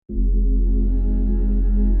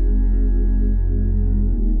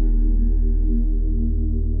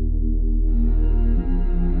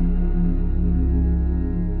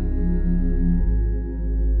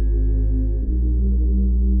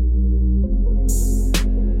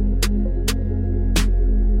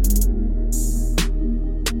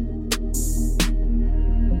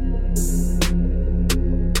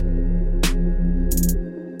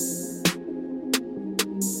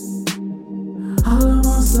I love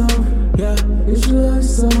myself, yeah, you should love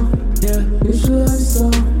yourself, yeah, you should love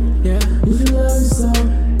yourself, yeah, you should love yourself,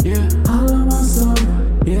 yeah, I love myself,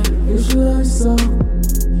 yeah, you should love yourself,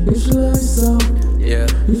 you should love yourself, Yeah,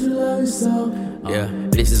 you should love yourself, yeah,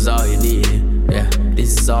 this is all you need. Yeah,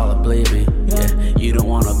 this is all I believe in. Yeah, you don't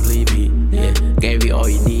wanna believe me. Yeah, gave you all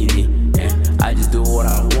you needed. Yeah, I just do what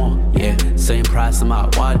I want. Yeah, same price on my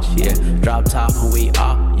watch. Yeah, drop top and we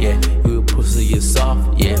off. Yeah, you pussy, you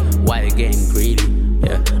soft. Yeah, why you getting greedy?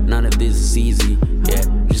 Yeah, none of this is easy. Yeah,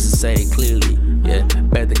 just to say it clearly. Yeah,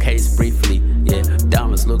 bear the case briefly. Yeah,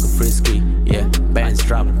 diamonds looking frisky. Yeah, bands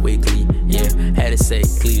dropping weekly. Yeah, had to say it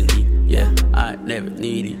clearly. Yeah, I never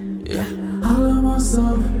needed. Yeah. I love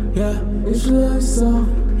myself, yeah, you should love yourself,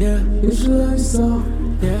 yeah, you should love yourself,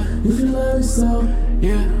 yeah, you should love yourself,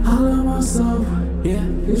 yeah, I love myself, yeah,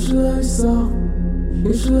 you should love yourself,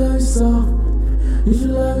 you should love yourself, you should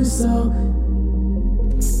love yourself.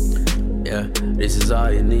 Yeah, this is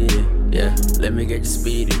all you need. Yeah, let me get you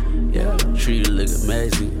speedy. Yeah, treat you look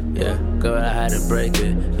amazing. Yeah, girl, I had to break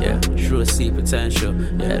it. Yeah, sure see potential.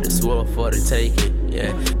 Yeah, this world for the taking.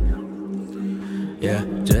 Yeah, yeah,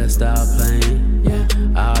 just stop playing. Yeah,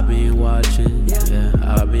 I've been watching.